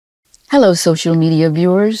Hello, social media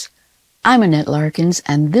viewers. I'm Annette Larkins,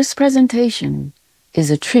 and this presentation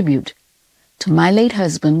is a tribute to my late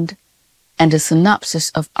husband and a synopsis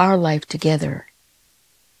of our life together.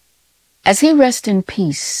 As he rests in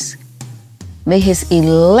peace, may his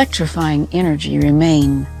electrifying energy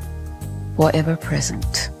remain forever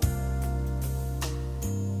present.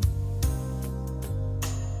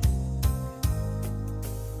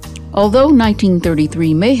 Although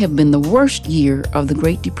 1933 may have been the worst year of the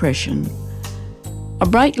Great Depression, a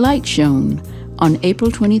bright light shone on April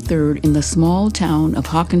 23rd in the small town of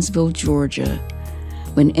Hawkinsville, Georgia,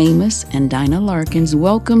 when Amos and Dinah Larkins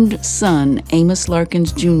welcomed son Amos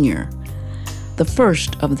Larkins Jr., the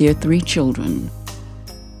first of their 3 children.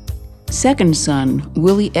 Second son,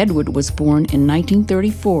 Willie Edward, was born in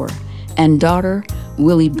 1934, and daughter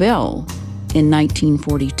Willie Bell in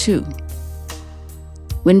 1942.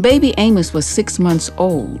 When baby Amos was 6 months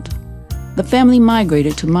old, the family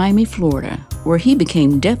migrated to Miami, Florida, where he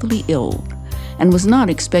became deathly ill and was not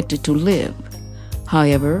expected to live.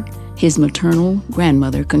 However, his maternal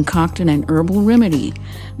grandmother concocted an herbal remedy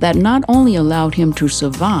that not only allowed him to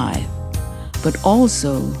survive, but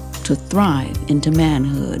also to thrive into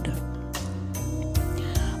manhood.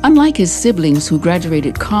 Unlike his siblings who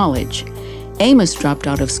graduated college, Amos dropped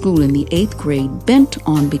out of school in the 8th grade, bent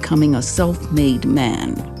on becoming a self-made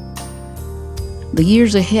man. The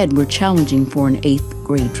years ahead were challenging for an 8th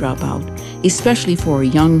grade dropout, especially for a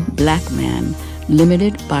young black man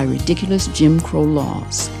limited by ridiculous Jim Crow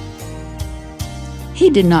laws.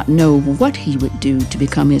 He did not know what he would do to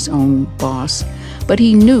become his own boss, but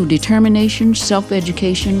he knew determination,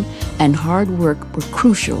 self-education, and hard work were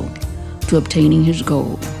crucial to obtaining his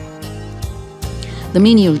goal. The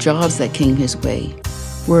menial jobs that came his way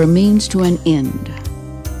were a means to an end.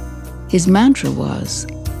 His mantra was,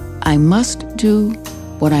 "I must do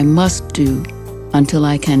what I must do until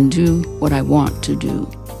I can do what I want to do."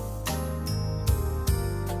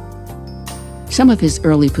 Some of his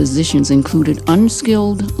early positions included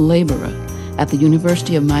unskilled laborer at the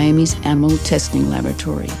University of Miami's Animal Testing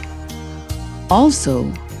Laboratory. Also,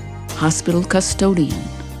 hospital custodian.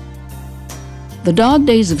 The dog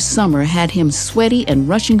days of summer had him sweaty and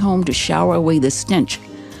rushing home to shower away the stench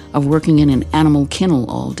of working in an animal kennel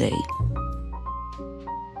all day.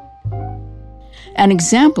 An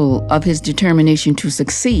example of his determination to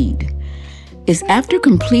succeed is after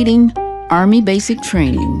completing Army basic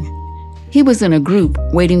training, he was in a group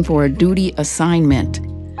waiting for a duty assignment.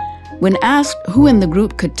 When asked who in the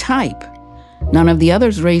group could type, none of the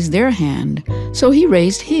others raised their hand, so he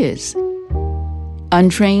raised his.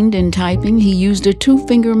 Untrained in typing, he used a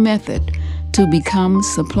 2-finger method to become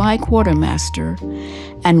supply quartermaster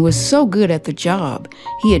and was so good at the job,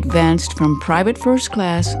 he advanced from private first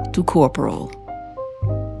class to corporal.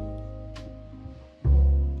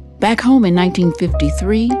 Back home in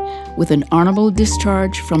 1953, with an honorable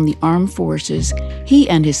discharge from the armed forces, he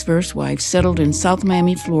and his first wife settled in South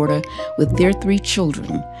Miami, Florida with their 3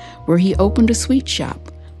 children, where he opened a sweet shop,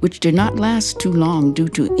 which did not last too long due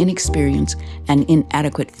to inexperience and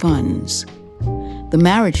inadequate funds. The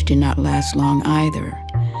marriage did not last long either,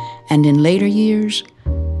 and in later years,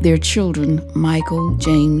 their children, Michael,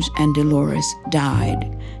 James, and Dolores,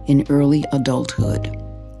 died in early adulthood.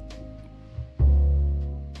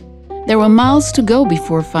 There were miles to go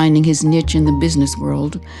before finding his niche in the business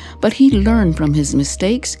world, but he learned from his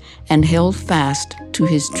mistakes and held fast to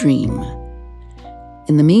his dream.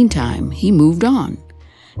 In the meantime, he moved on.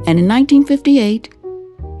 And in 1958,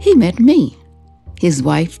 he met me, his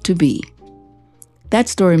wife-to-be. That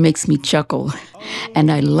story makes me chuckle, and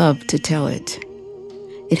I love to tell it.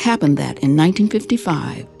 It happened that in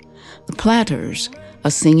 1955, the Platters, a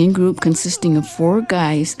singing group consisting of 4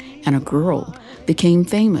 guys and a girl, became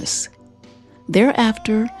famous.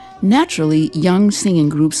 Thereafter, naturally, young singing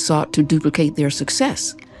groups sought to duplicate their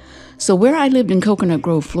success. So where I lived in Coconut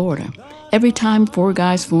Grove, Florida, every time 4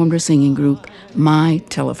 guys formed a singing group, my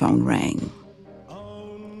telephone rang.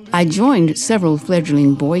 I joined several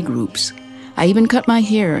fledgling boy groups. I even cut my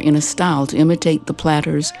hair in a style to imitate the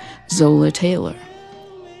Platters' Zola Taylor.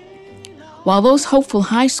 While those hopeful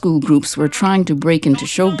high school groups were trying to break into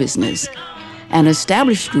show business, an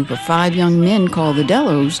established group of 5 young men called the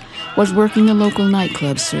Delos was working the local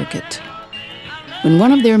nightclub circuit. When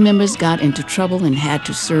one of their members got into trouble and had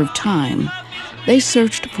to serve time, they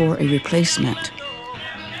searched for a replacement.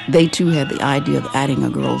 They too had the idea of adding a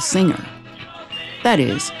girl singer. That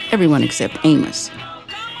is, everyone except Amos.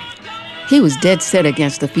 He was dead set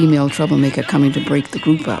against the female troublemaker coming to break the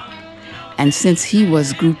group up. And since he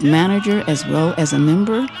was group manager as well as a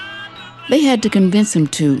member, they had to convince him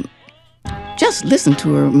to just listen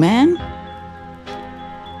to her, man.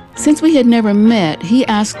 Since we had never met, he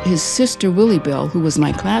asked his sister Willie Bell, who was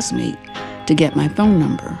my classmate, to get my phone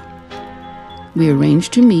number. We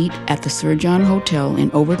arranged to meet at the Sir John Hotel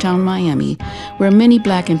in Overtown, Miami, where many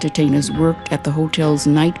black entertainers worked at the hotel's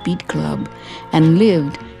Night Beat Club and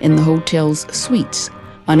lived in the hotel's suites,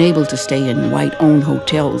 unable to stay in white-owned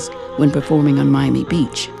hotels when performing on Miami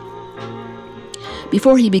Beach.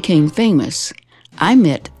 Before he became famous, I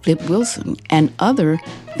met Flip Wilson and other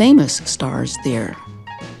famous stars there.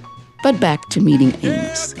 But back to meeting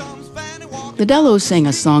Amos. The Delos sang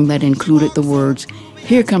a song that included the words,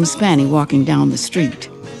 "Here comes Fanny walking down the street."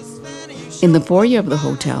 In the foyer of the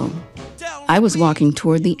hotel, I was walking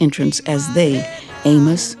toward the entrance as they,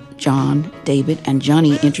 Amos, John, David, and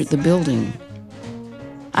Johnny entered the building.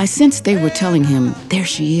 I sensed they were telling him, "There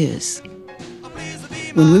she is."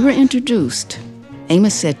 When we were introduced,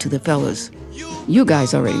 Amos said to the fellas, "You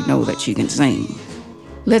guys already know that she can sing.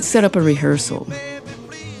 Let's set up a rehearsal."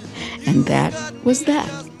 And that was that.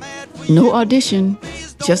 No audition,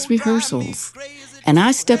 just rehearsals. And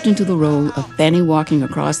I stepped into the role of Fanny walking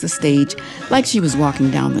across the stage like she was walking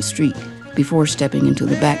down the street before stepping into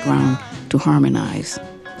the background to harmonize.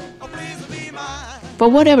 For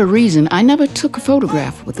whatever reason, I never took a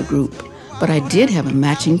photograph with the group, but I did have a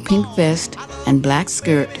matching pink vest and black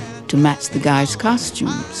skirt to match the guys'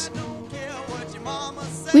 costumes.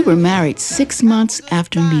 We were married 6 months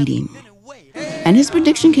after meeting. And his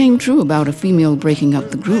prediction came true about a female breaking up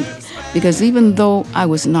the group, because even though I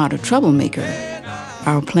was not a troublemaker,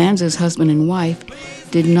 our plans as husband and wife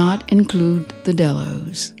did not include the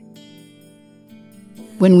Delos.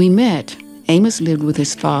 When we met, Amos lived with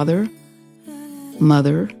his father,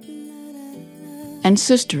 mother, and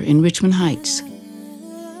sister in Richmond Heights.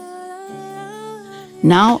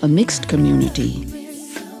 Now a mixed community,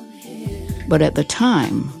 but at the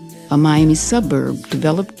time, a Miami suburb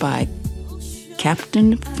developed by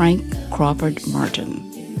Captain Frank Crawford Martin,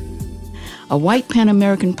 a white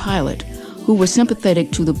Pan-American pilot who was sympathetic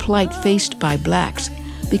to the plight faced by blacks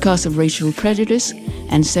because of racial prejudice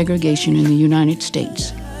and segregation in the United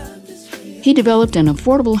States. He developed an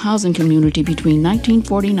affordable housing community between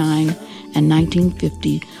 1949 and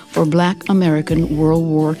 1950 for black American World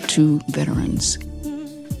War II veterans.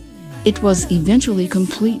 It was eventually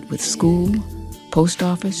complete with school, post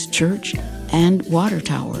office, church, and water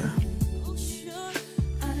tower.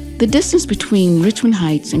 The distance between Richmond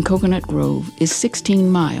Heights and Coconut Grove is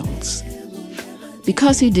 16 miles.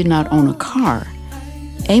 Because he did not own a car,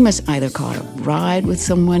 Amos either caught a ride with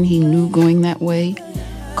someone he knew going that way,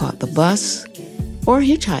 caught the bus, or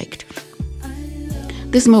hitchhiked.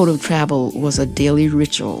 This mode of travel was a daily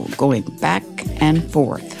ritual, going back and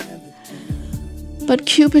forth. But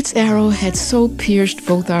Cupid's arrow had so pierced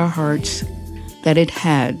both our hearts that it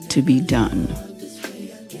had to be done.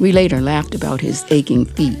 We later laughed about his aching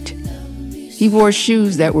feet. He wore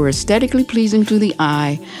shoes that were aesthetically pleasing to the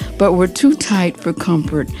eye, but were too tight for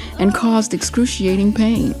comfort and caused excruciating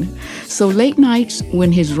pain. So late nights,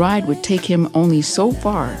 when his ride would take him only so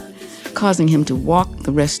far, causing him to walk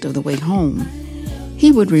the rest of the way home,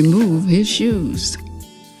 he would remove his shoes.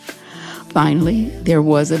 Finally, there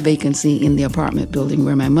was a vacancy in the apartment building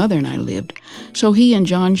where my mother and I lived, so he and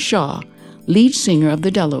John Shaw, lead singer of the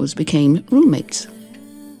Delos, became roommates.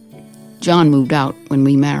 John moved out when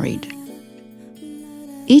we married.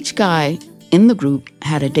 Each guy in the group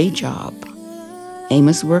had a day job.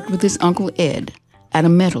 Amos worked with his Uncle Ed at a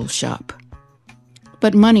metal shop.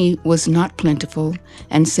 But money was not plentiful,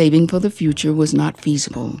 and saving for the future was not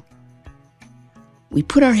feasible. We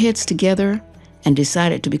put our heads together and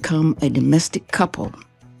decided to become a domestic couple.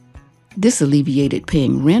 This alleviated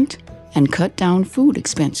paying rent and cut down food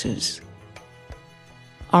expenses.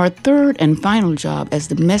 Our third and final job as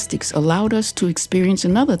domestics allowed us to experience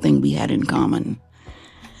another thing we had in common.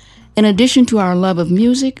 In addition to our love of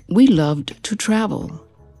music, we loved to travel.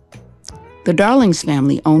 The Darlings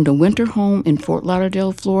family owned a winter home in Fort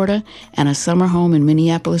Lauderdale, Florida, and a summer home in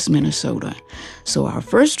Minneapolis, Minnesota. So our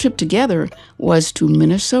first trip together was to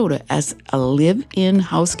Minnesota as a live-in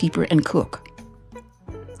housekeeper and cook.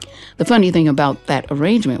 The funny thing about that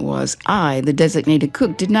arrangement was I, the designated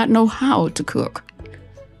cook, did not know how to cook.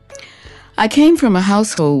 I came from a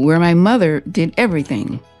household where my mother did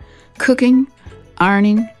everything, cooking,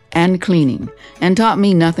 ironing, and cleaning, and taught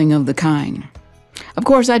me nothing of the kind. Of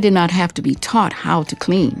course, I did not have to be taught how to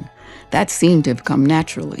clean. That seemed to have come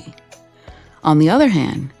naturally. On the other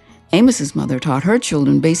hand, Amos's mother taught her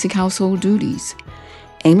children basic household duties.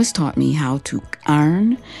 Amos taught me how to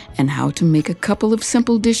iron and how to make a couple of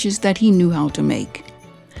simple dishes that he knew how to make.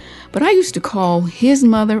 But I used to call his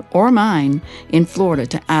mother or mine in Florida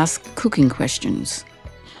to ask cooking questions.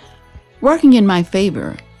 Working in my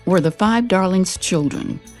favor were the five Darlings'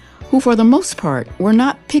 children, who for the most part were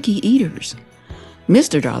not picky eaters.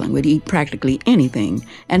 Mr. Darling would eat practically anything,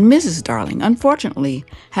 and Mrs. Darling, unfortunately,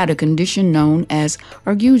 had a condition known as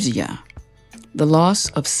argusia, the loss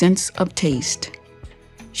of sense of taste.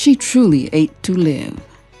 She truly ate to live.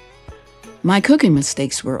 My cooking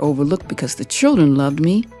mistakes were overlooked because the children loved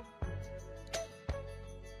me.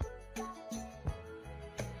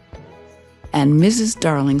 And Mrs.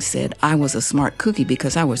 Darling said I was a smart cookie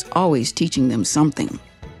because I was always teaching them something.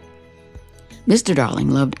 Mr. Darling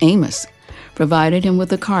loved Amos, provided him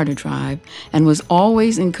with a car to drive, and was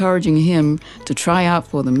always encouraging him to try out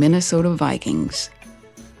for the Minnesota Vikings.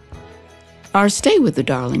 Our stay with the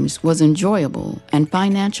Darlings was enjoyable and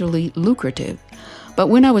financially lucrative, but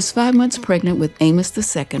when I was 5 months pregnant with Amos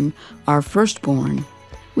II, our firstborn,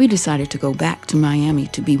 we decided to go back to Miami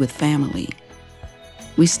to be with family.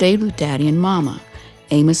 We stayed with Daddy and Mama,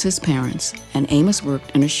 Amos's parents, and Amos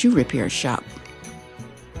worked in a shoe repair shop.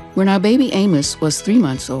 When our baby Amos was 3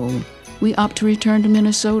 months old, we opted to return to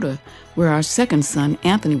Minnesota, where our second son,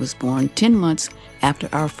 Anthony, was born 10 months after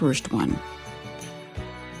our first one.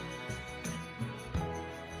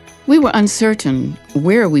 We were uncertain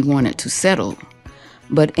where we wanted to settle,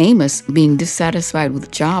 but Amos, being dissatisfied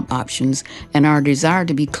with job options and our desire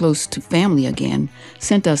to be close to family again,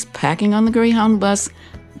 sent us packing on the Greyhound bus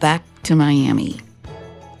back to Miami.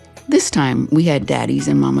 This time, we had Daddy's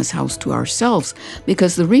and Mama's house to ourselves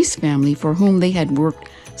because the Reese family, for whom they had worked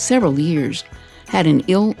several years, had an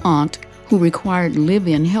ill aunt who required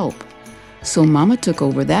live-in help. So Mama took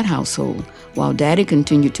over that household while Daddy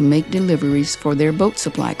continued to make deliveries for their boat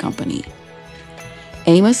supply company.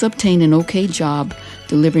 Amos obtained an okay job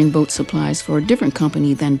delivering boat supplies for a different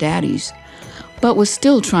company than Daddy's, but was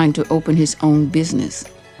still trying to open his own business.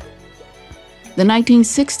 The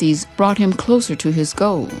 1960s brought him closer to his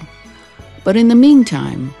goal, but in the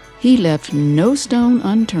meantime, he left no stone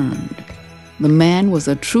unturned. The man was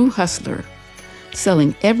a true hustler,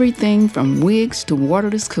 selling everything from wigs to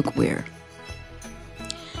waterless cookware.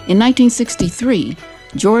 In 1963,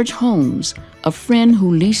 George Holmes, a friend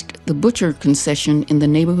who leased the butcher concession in the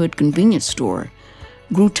neighborhood convenience store,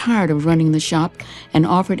 grew tired of running the shop and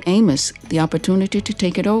offered Amos the opportunity to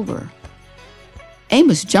take it over.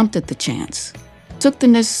 Amos jumped at the chance, took the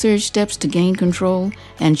necessary steps to gain control,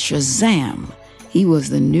 and shazam, he was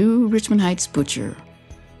the new Richmond Heights butcher.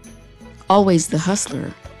 Always the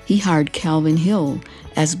hustler, he hired Calvin Hill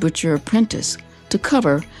as butcher apprentice to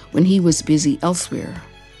cover when he was busy elsewhere.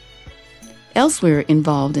 Elsewhere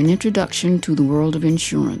involved an introduction to the world of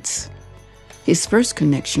insurance. His first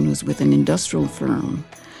connection was with an industrial firm,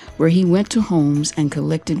 where he went to homes and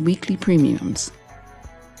collected weekly premiums.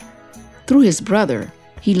 Through his brother,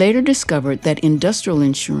 he later discovered that industrial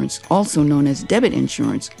insurance, also known as debit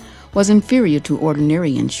insurance, was inferior to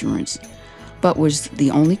ordinary insurance, but was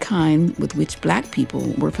the only kind with which black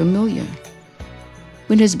people were familiar.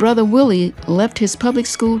 When his brother Willie left his public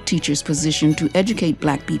school teacher's position to educate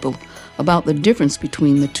black people about the difference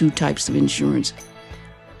between the two types of insurance,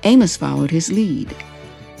 Amos followed his lead,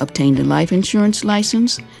 obtained a life insurance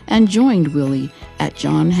license, and joined Willie at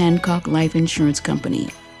John Hancock Life Insurance Company.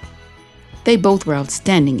 They both were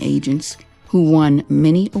outstanding agents who won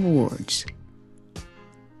many awards.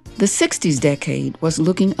 The 60s decade was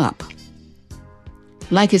looking up.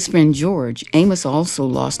 Like his friend George, Amos also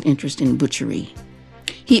lost interest in butchery.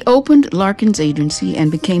 He opened Larkins Agency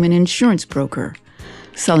and became an insurance broker,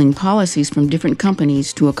 selling policies from different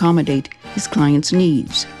companies to accommodate his clients'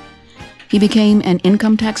 needs. He became an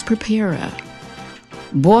income tax preparer,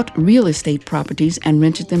 bought real estate properties and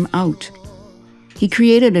rented them out. He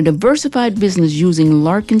created a diversified business using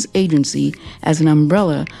Larkins Agency as an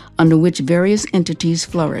umbrella under which various entities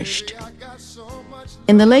flourished.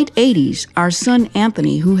 In the late 80s, our son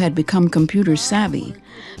Anthony, who had become computer savvy,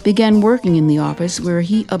 began working in the office where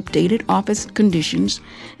he updated office conditions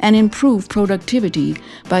and improved productivity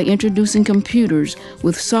by introducing computers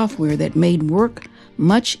with software that made work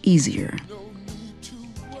much easier.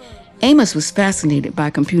 Amos was fascinated by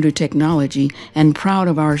computer technology and proud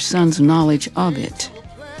of our son's knowledge of it.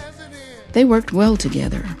 They worked well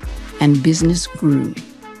together, and business grew.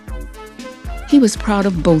 He was proud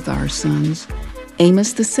of both our sons.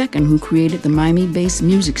 Amos II, who created the Miami-based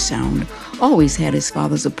music sound, always had his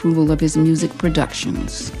father's approval of his music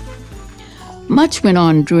productions. Much went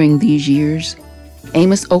on during these years.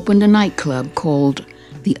 Amos opened a nightclub called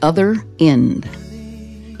The Other End.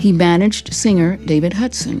 He managed singer David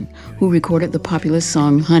Hudson, who recorded the popular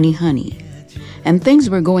song Honey Honey, and things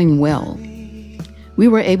were going well. We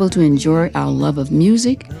were able to enjoy our love of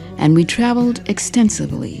music, and we traveled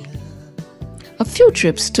extensively. A few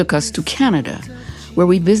trips took us to Canada, where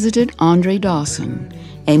we visited Andre Dawson,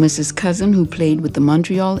 Amos's cousin who played with the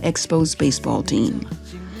Montreal Expos baseball team.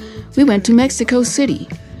 We went to Mexico City.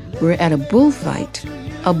 We were at a bullfight.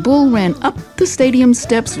 A bull ran up the stadium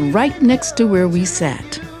steps right next to where we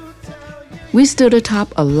sat. We stood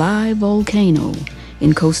atop a live volcano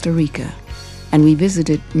in Costa Rica, and we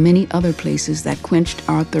visited many other places that quenched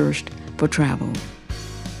our thirst for travel.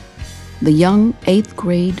 The young 8th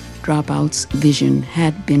grade dropout's vision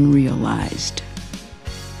had been realized.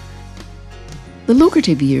 The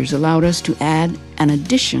lucrative years allowed us to add an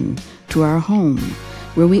addition to our home,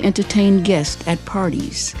 where we entertained guests at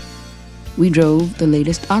parties. We drove the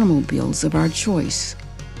latest automobiles of our choice.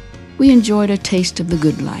 We enjoyed a taste of the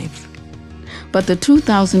good life. But the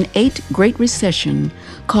 2008 Great Recession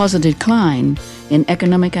caused a decline in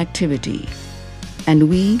economic activity, and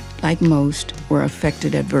we, like most, were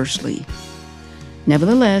affected adversely.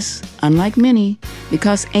 Nevertheless, unlike many,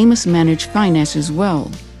 because Amos managed finances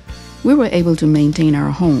well, we were able to maintain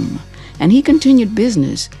our home, and he continued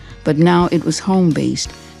business, but now it was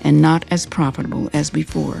home-based and not as profitable as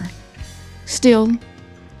before. Still,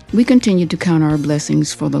 we continued to count our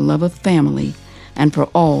blessings for the love of family and for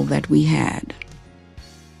all that we had.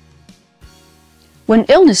 When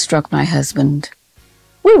illness struck my husband,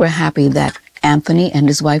 we were happy that Anthony and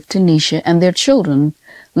his wife Tanisha and their children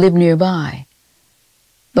lived nearby.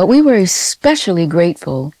 But we were especially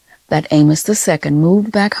grateful that Amos II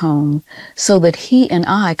moved back home so that he and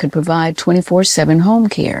I could provide 24/7 home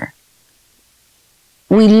care.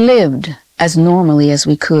 We lived as normally as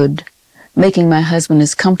we could, making my husband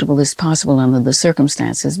as comfortable as possible under the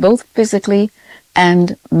circumstances, both physically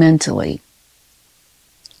and mentally.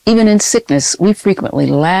 Even in sickness, we frequently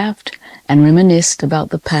laughed and reminisced about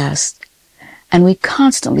the past, and we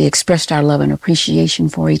constantly expressed our love and appreciation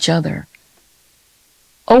for each other.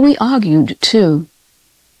 Oh, we argued, too,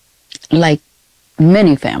 like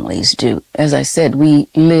many families do. As I said, we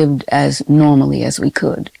lived as normally as we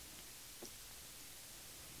could.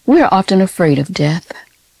 We are often afraid of death.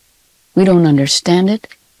 We don't understand it.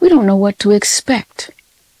 We don't know what to expect.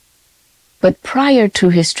 But prior to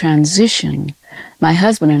his transition, my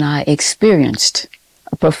husband and I experienced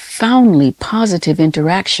a profoundly positive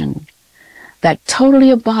interaction that totally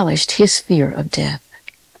abolished his fear of death.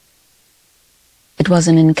 It was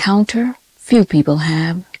an encounter few people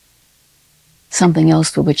have, something else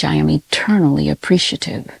for which I am eternally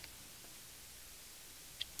appreciative.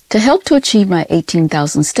 To help to achieve my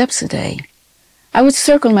 18,000 steps a day, I would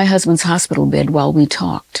circle my husband's hospital bed while we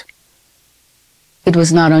talked. It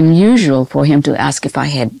was not unusual for him to ask if I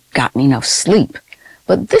had gotten enough sleep,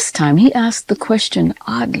 but this time he asked the question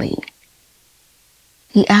oddly.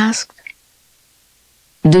 He asked,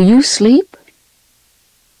 "Do you sleep?"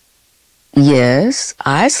 "Yes,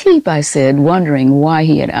 I sleep," I said, wondering why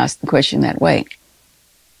he had asked the question that way.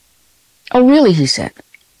 "Oh, really?" he said.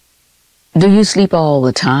 "Do you sleep all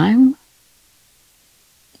the time?"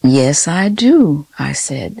 "Yes, I do," I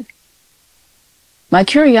said. My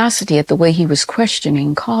curiosity at the way he was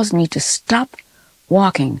questioning caused me to stop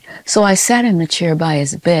walking, so I sat in the chair by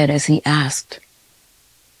his bed as he asked,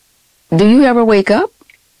 "Do you ever wake up?"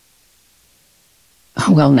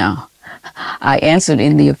 Well, now, I answered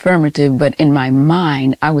in the affirmative, but in my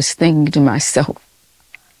mind, I was thinking to myself,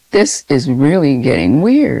 this is really getting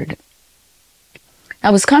weird.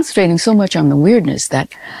 I was concentrating so much on the weirdness that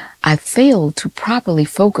I failed to properly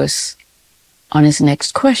focus on his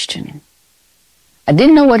next question. I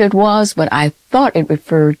didn't know what it was, but I thought it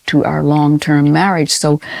referred to our long-term marriage,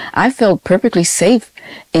 so I felt perfectly safe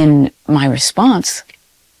in my response.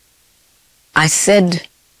 I said,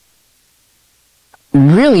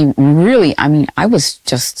 really, I was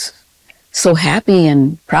just so happy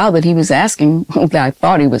and proud that he was asking, that I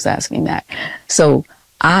thought he was asking that. So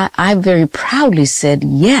I very proudly said,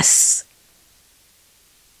 yes.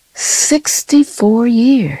 64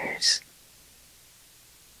 years.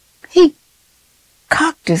 He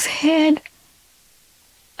cocked his head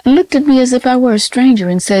and looked at me as if I were a stranger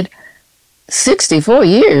and said, 64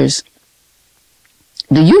 years?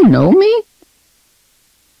 Do you know me?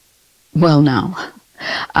 Well, now,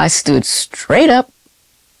 I stood straight up,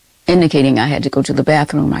 indicating I had to go to the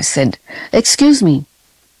bathroom. I said, "Excuse me,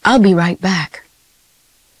 I'll be right back."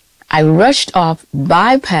 I rushed off,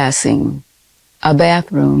 bypassing a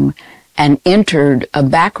bathroom, and entered a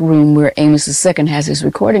back room where Amos II has his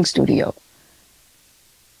recording studio.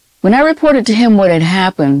 When I reported to him what had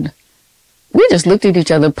happened, we just looked at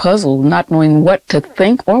each other puzzled, not knowing what to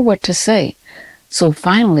think or what to say. So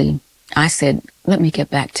finally, I said, "Let me get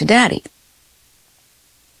back to Daddy."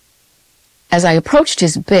 As I approached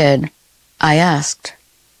his bed, I asked,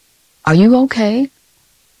 "Are you okay?"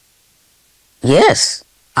 Yes,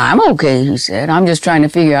 I'm okay, he said. I'm just trying to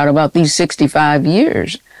figure out about these 65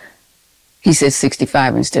 years. He said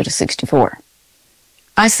 65 instead of 64.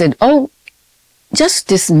 I said, oh, just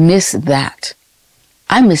dismiss that.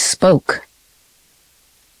 I misspoke.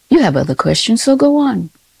 You have other questions, so go on.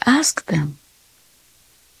 Ask them.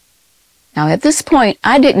 Now, at this point,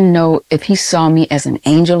 I didn't know if he saw me as an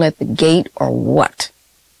angel at the gate or what.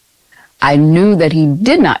 I knew that he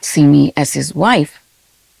did not see me as his wife.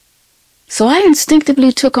 So I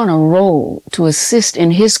instinctively took on a role to assist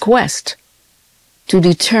in his quest to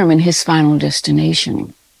determine his final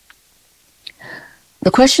destination.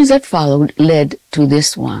 The questions that followed led to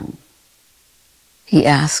this one. He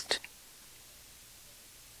asked,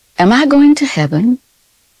 "Am I going to heaven?"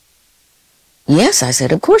 "Yes," I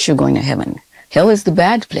said, "of course you're going to heaven. Hell is the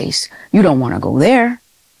bad place. You don't want to go there."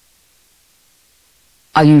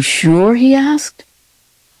 "Are you sure?" he asked.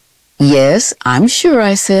 "Yes, I'm sure,"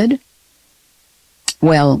 I said.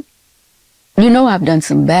 "Well, you know I've done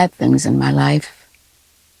some bad things in my life."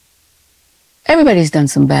 "Everybody's done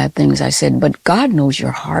some bad things," I said, "but God knows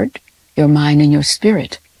your heart, your mind, and your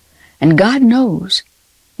spirit. And God knows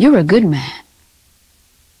you're a good man.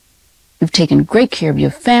 You've taken great care of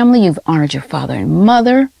your family. You've honored your father and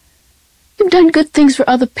mother. You've done good things for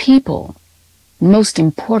other people. Most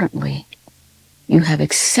importantly, you have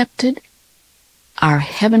accepted our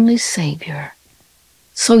heavenly Savior.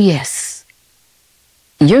 So yes,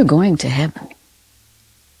 you're going to heaven."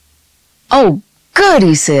 "Oh, good,"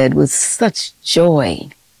 he said with such joy.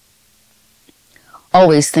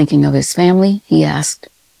 Always thinking of his family, he asked,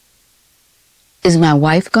 "Is my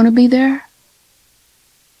wife going to be there?"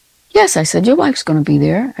 "Yes," I said, "your wife's going to be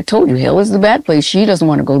there. I told you hell is the bad place. She doesn't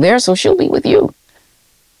want to go there, so she'll be with you."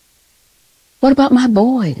 "What about my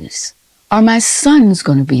boys? Are my sons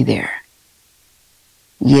going to be there?"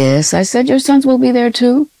 "Yes," I said, "your sons will be there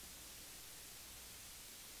too."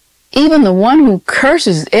 "Even the one who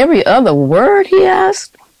curses every other word?" he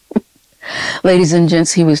asked. Ladies and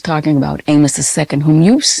gents, he was talking about Amos II, whom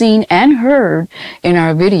you've seen and heard in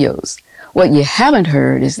our videos. What you haven't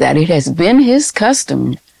heard is that it has been his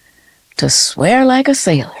custom to swear like a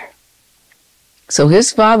sailor. So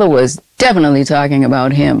his father was definitely talking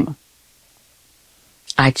about him.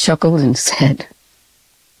 I chuckled and said,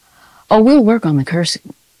 "Oh, we'll work on the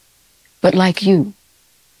cursing. But like you,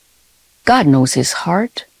 God knows his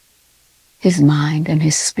heart, his mind, and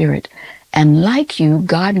his spirit. And like you,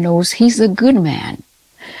 God knows he's a good man.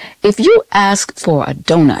 If you ask for a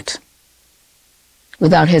donut,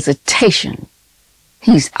 without hesitation,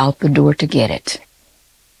 he's out the door to get it.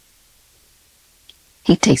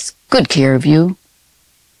 He takes good care of you.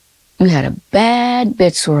 You had a bad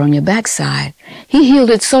bed sore on your backside. He healed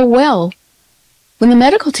it so well. When the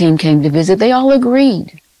medical team came to visit, they all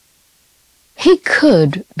agreed he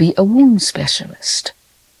could be a wound specialist.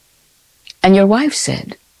 And your wife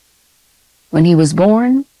said, when he was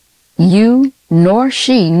born, you nor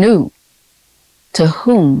she knew to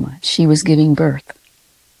whom she was giving birth.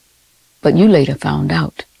 But you later found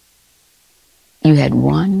out you had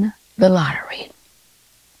won the lottery."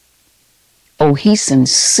 Oh, he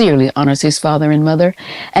sincerely honors his father and mother,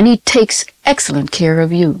 and he takes excellent care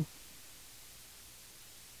of you.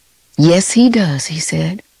 "Yes, he does," he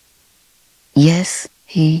said. "Yes,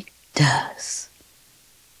 he does."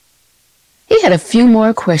 He had a few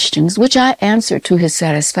more questions, which I answered to his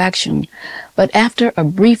satisfaction, but after a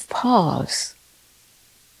brief pause,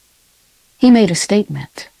 he made a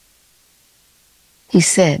statement. He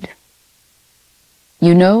said,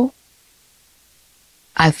 "You know,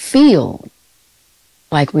 I feel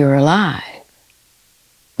like we're alive,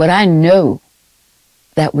 but I know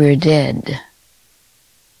that we're dead."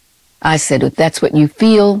 I said, "If that's what you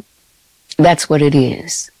feel, that's what it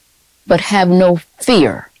is. But have no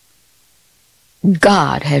fear.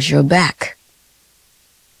 God has your back,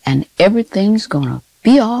 and everything's gonna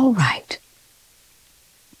be all right."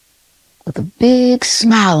 With a big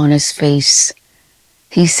smile on his face,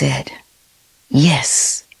 he said,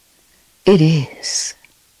 "Yes, it is.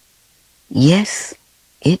 Yes,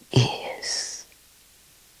 it is."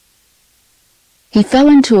 He fell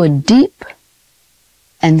into a deep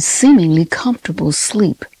and seemingly comfortable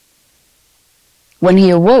sleep. When he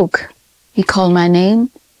awoke, he called my name.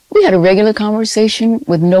 We had a regular conversation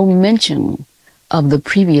with no mention of the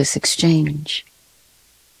previous exchange.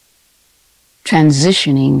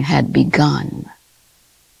 Transitioning had begun.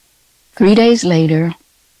 3 days later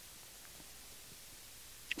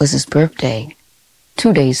was his birthday.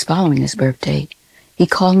 2 days following his birthday, he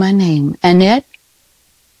called my name. "Annette?"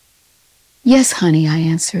 "Yes, honey," I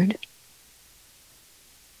answered.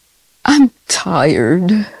 "I'm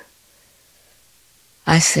tired."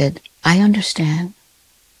 I said, I understand.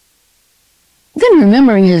 Then,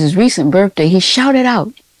 remembering his recent birthday, he shouted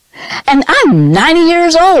out, "And I'm 90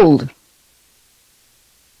 years old!"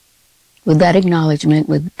 With that acknowledgement,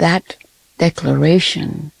 with that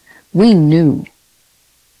declaration, we knew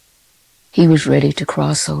he was ready to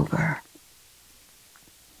cross over.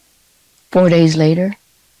 4 days later,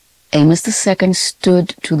 Amos II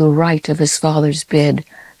stood to the right of his father's bed,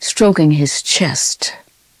 stroking his chest.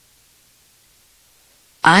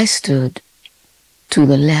 I stood to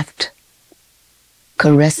the left,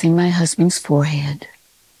 caressing my husband's forehead.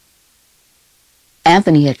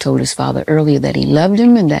 Anthony had told his father earlier that he loved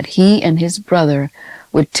him and that he and his brother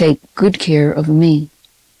would take good care of me.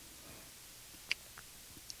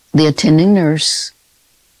 The attending nurse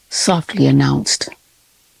softly announced,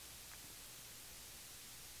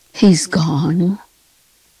 "He's gone."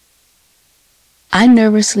 I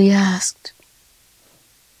nervously asked,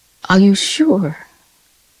 "Are you sure?"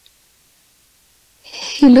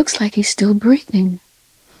 "He looks like he's still breathing."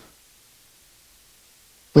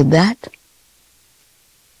 With that,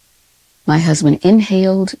 my husband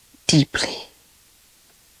inhaled deeply,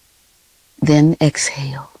 then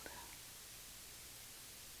exhaled.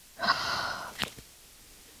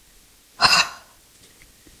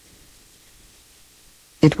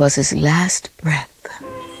 It was his last breath.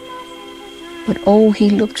 But oh,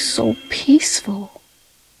 he looked so peaceful.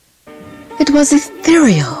 It was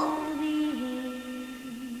ethereal.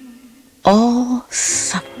 All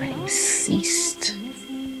suffering ceased.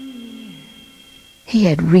 He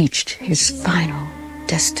had reached his final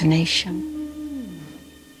destination.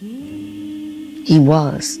 He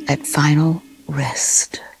was at final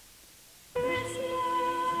rest.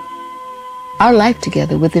 Our life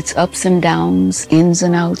together, with its ups and downs, ins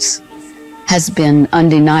and outs, has been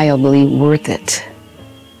undeniably worth it.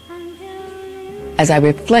 As I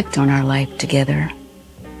reflect on our life together,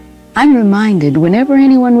 I'm reminded whenever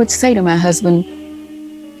anyone would say to my husband,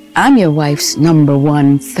 "I'm your wife's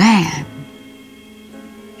 #1 fan,"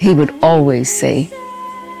 he would always say,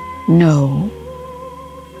 "No,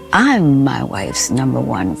 I'm my wife's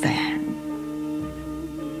 #1 fan."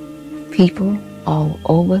 People all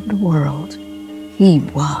over the world, he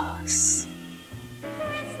was.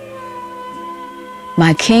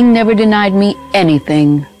 My king never denied me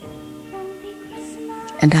anything,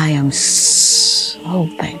 and I am so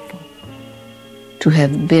thankful to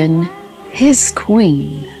have been his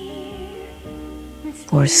queen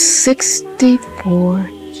for 64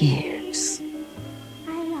 years.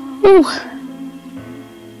 Ooh.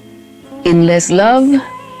 Endless love?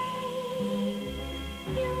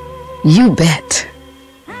 You bet.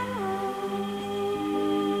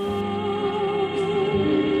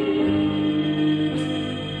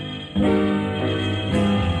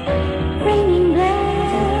 Ringing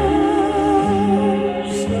bells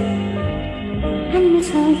and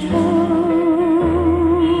mistletoe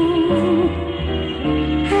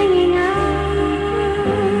hanging on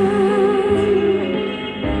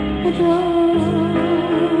the door.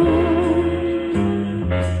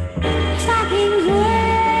 Stockings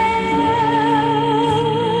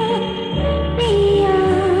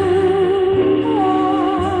beyond the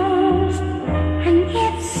walls and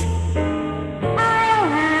gifts. I'll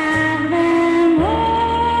have them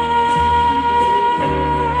all.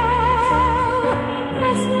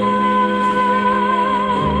 Christmas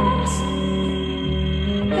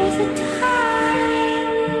is a time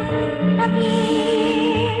of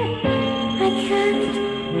year I can't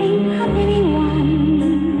think of anyone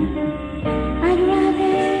I'd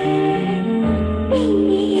rather be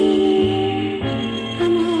near.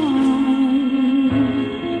 Come home,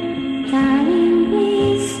 darling,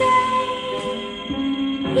 please say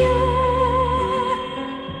you're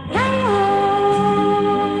home.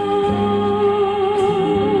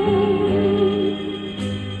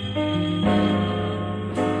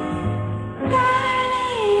 Darling,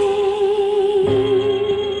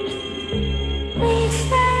 please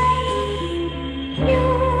say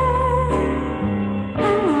you're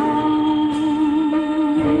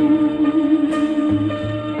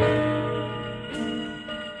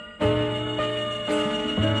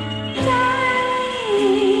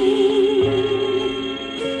Darling,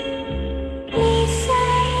 please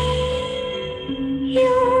say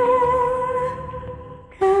you